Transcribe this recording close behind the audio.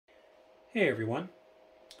Hey everyone.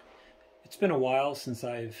 It's been a while since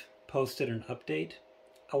I've posted an update.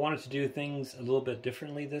 I wanted to do things a little bit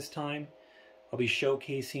differently this time. I'll be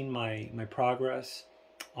showcasing my progress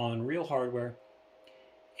on real hardware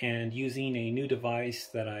and using a new device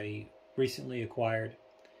that I recently acquired.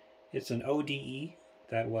 It's an ODE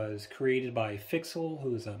that was created by Fixel,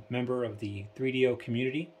 who is a member of the 3DO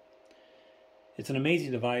community. It's an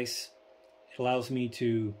amazing device. It allows me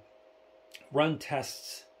to run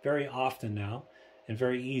tests very often now and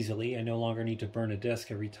very easily. I no longer need to burn a disk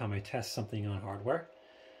every time I test something on hardware.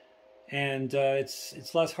 And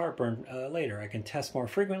it's less heartburn later. I can test more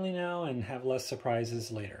frequently now and have less surprises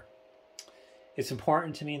later. It's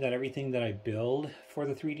important to me that everything that I build for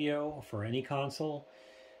the 3DO, for any console,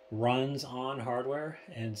 runs on hardware,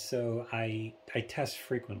 and so I test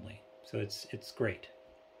frequently. So it's great.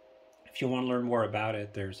 If you want to learn more about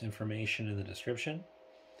it, there's information in the description.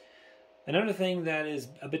 Another thing that is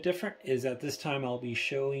a bit different is that this time I'll be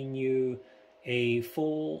showing you a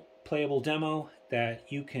full playable demo that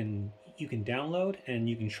you can download and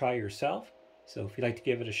you can try yourself. So if you'd like to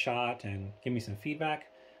give it a shot and give me some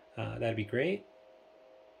feedback, that'd be great.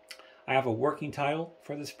 I have a working title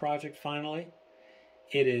for this project finally.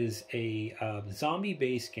 It is a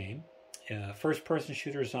zombie-based game, a first-person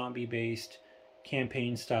shooter zombie-based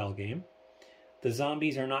campaign-style game. The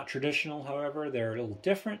zombies are not traditional, however, they're a little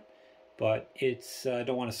different. But it's I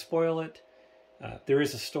don't want to spoil it. There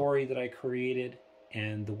is a story that I created,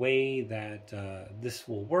 and the way that this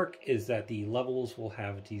will work is that the levels will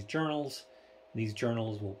have these journals. These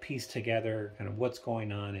journals will piece together kind of what's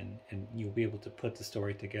going on, and you'll be able to put the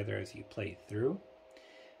story together as you play through.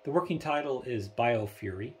 The working title is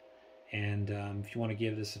BioFury, and if you want to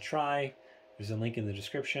give this a try, there's a link in the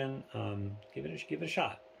description. Give it a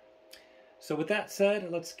shot. So with that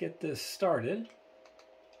said, let's get this started.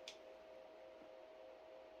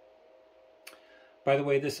 By the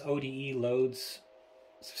way, this ODE loads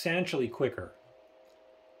substantially quicker.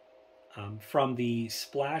 From the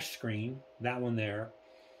splash screen, that one there,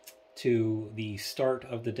 to the start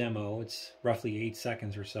of the demo, it's roughly 8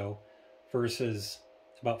 seconds or so, versus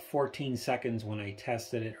about 14 seconds when I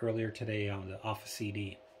tested it earlier today off a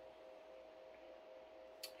CD.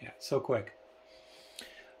 Yeah, so quick.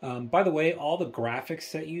 By the way, all the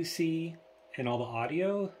graphics that you see and all the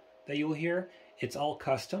audio that you'll hear, it's all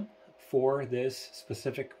custom for this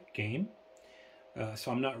specific game.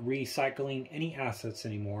 So I'm not recycling any assets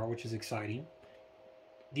anymore, which is exciting.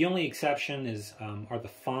 The only exception are the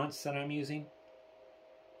fonts that I'm using.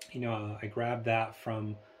 I grabbed that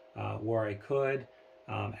from where I could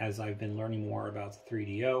as I've been learning more about the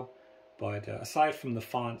 3DO. But aside from the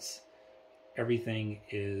fonts, everything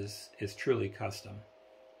is truly custom.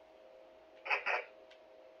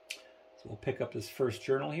 So we'll pick up this first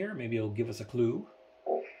journal here. Maybe it'll give us a clue.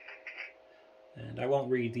 And I won't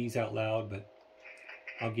read these out loud, but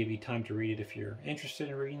I'll give you time to read it if you're interested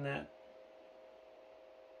in reading that.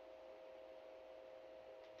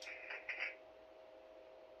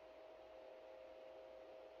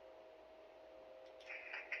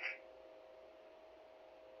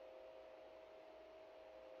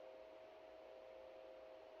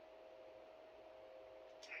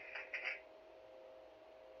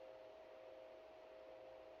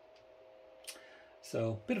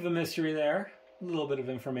 So, bit of a mystery there. A little bit of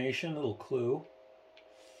information, a little clue.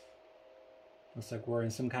 Looks like we're in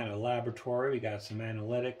some kind of laboratory. We got some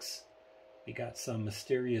analytics. We got some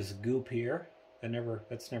mysterious goop here.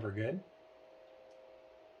 That's never good.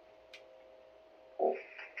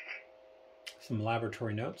 Some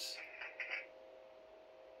laboratory notes.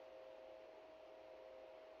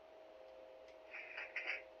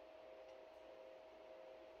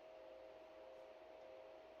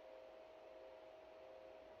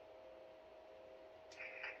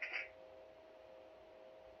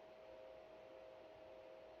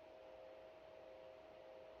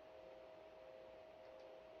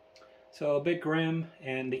 So a bit grim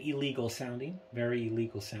and illegal sounding, very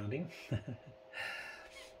illegal sounding. All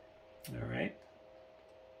right.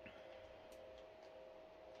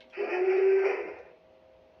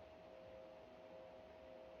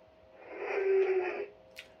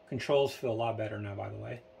 Controls feel a lot better now, by the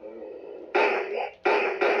way.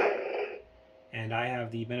 And I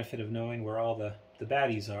have the benefit of knowing where all the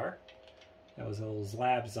baddies are. That was a little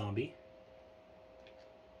lab zombie.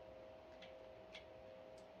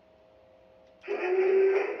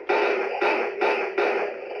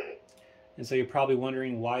 And so you're probably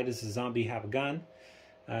wondering, why does the zombie have a gun?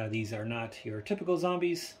 These are not your typical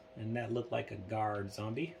zombies, and that looked like a guard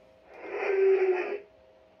zombie.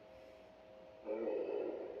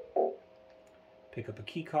 Pick up a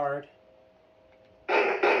key card.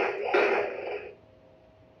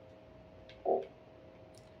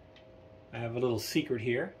 have a little secret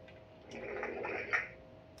here.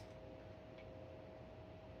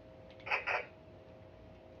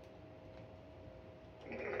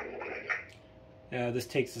 This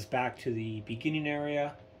takes us back to the beginning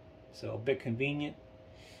area, so a bit convenient.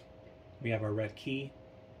 We have our red key.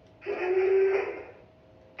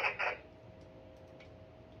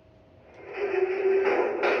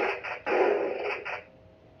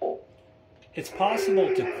 It's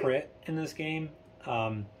possible to crit in this game.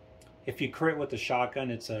 If you crit with the shotgun,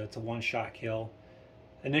 it's a one-shot kill.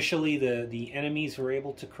 Initially, the enemies were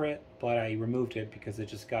able to crit, but I removed it because it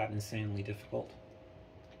just got insanely difficult.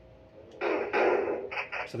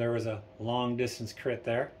 So there was a long distance crit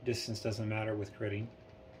there. Distance doesn't matter with critting.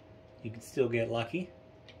 You can still get lucky.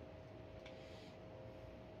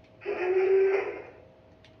 I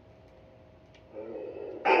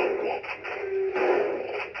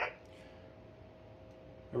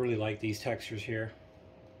really like these textures here.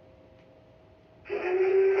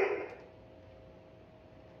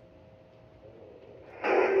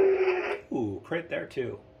 Ooh, crit there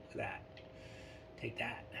too. Look at that. Take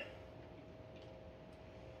that.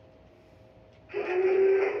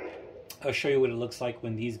 I'll show you what it looks like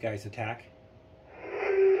when these guys attack.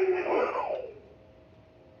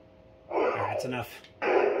 That's enough.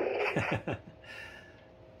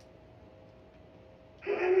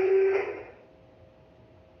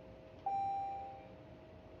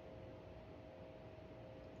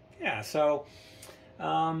 Yeah, so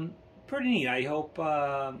pretty neat. I hope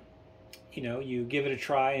you know, you give it a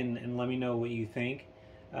try and let me know what you think.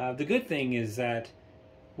 The good thing is that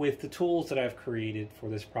with the tools that I've created for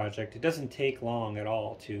this project, it doesn't take long at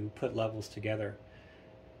all to put levels together.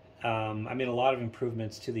 I made a lot of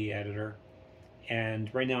improvements to the editor, and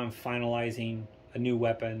right now I'm finalizing a new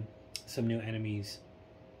weapon, some new enemies,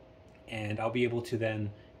 and I'll be able to then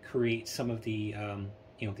create some of the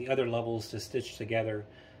you know, the other levels to stitch together.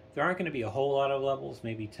 There aren't going to be a whole lot of levels,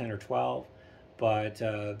 maybe 10 or 12, but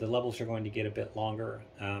the levels are going to get a bit longer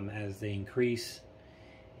as they increase.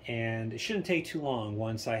 And it shouldn't take too long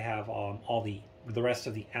once I have all the rest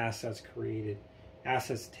of the assets created.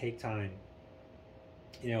 Assets take time.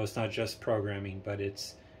 You know, it's not just programming, but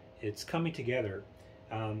it's coming together.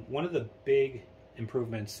 One of the big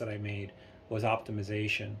improvements that I made was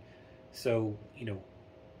optimization. So, you know,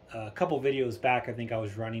 a couple videos back, I think I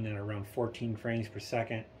was running at around 14 frames per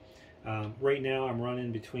second. Right now, I'm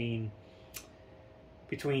running between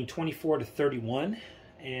 24 to 31.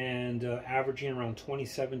 And averaging around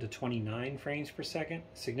 27 to 29 frames per second,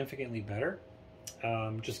 significantly better.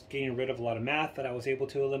 Just getting rid of a lot of math that I was able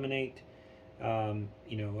to eliminate,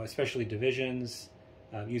 you know, especially divisions,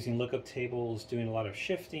 using lookup tables, doing a lot of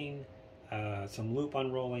shifting, some loop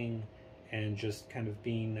unrolling, and just kind of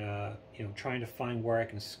being, you know, trying to find where I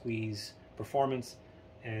can squeeze performance.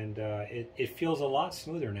 And it feels a lot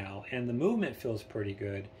smoother now, and the movement feels pretty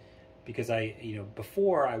good because you know,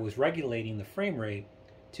 before I was regulating the frame rate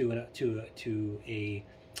to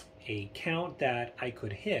a count that I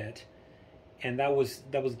could hit, and that was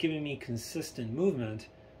giving me consistent movement,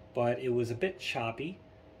 but it was a bit choppy.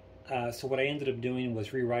 So what I ended up doing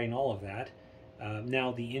was rewriting all of that.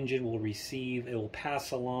 Now the engine will receive, it will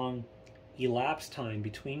pass along elapsed time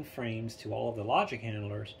between frames to all of the logic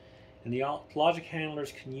handlers, and the logic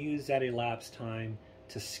handlers can use that elapsed time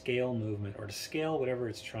to scale movement or to scale whatever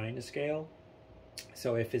it's trying to scale.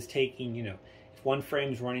 So if it's taking, you know, if one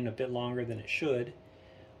frame's running a bit longer than it should,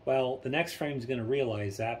 well, the next frame is going to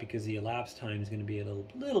realize that because the elapsed time is going to be a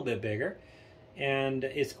little bit bigger, and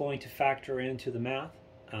it's going to factor into the math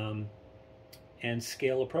and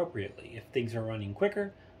scale appropriately. If things are running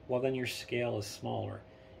quicker, well, then your scale is smaller,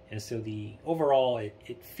 and so the overall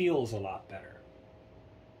it feels a lot better.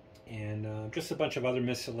 And just a bunch of other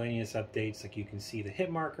miscellaneous updates, like you can see the hit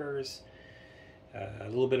markers, a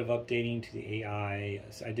little bit of updating to the AI.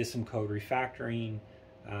 I did some code refactoring.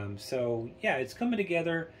 So yeah, it's coming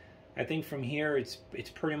together. I think from here it's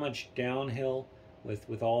pretty much downhill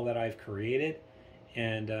with all that I've created,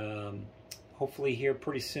 and hopefully here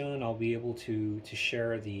pretty soon I'll be able to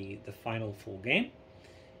share the final full game.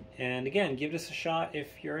 And again, give this a shot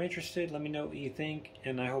if you're interested. Let me know what you think,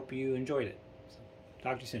 and I hope you enjoyed it. So,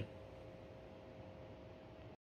 talk to you soon.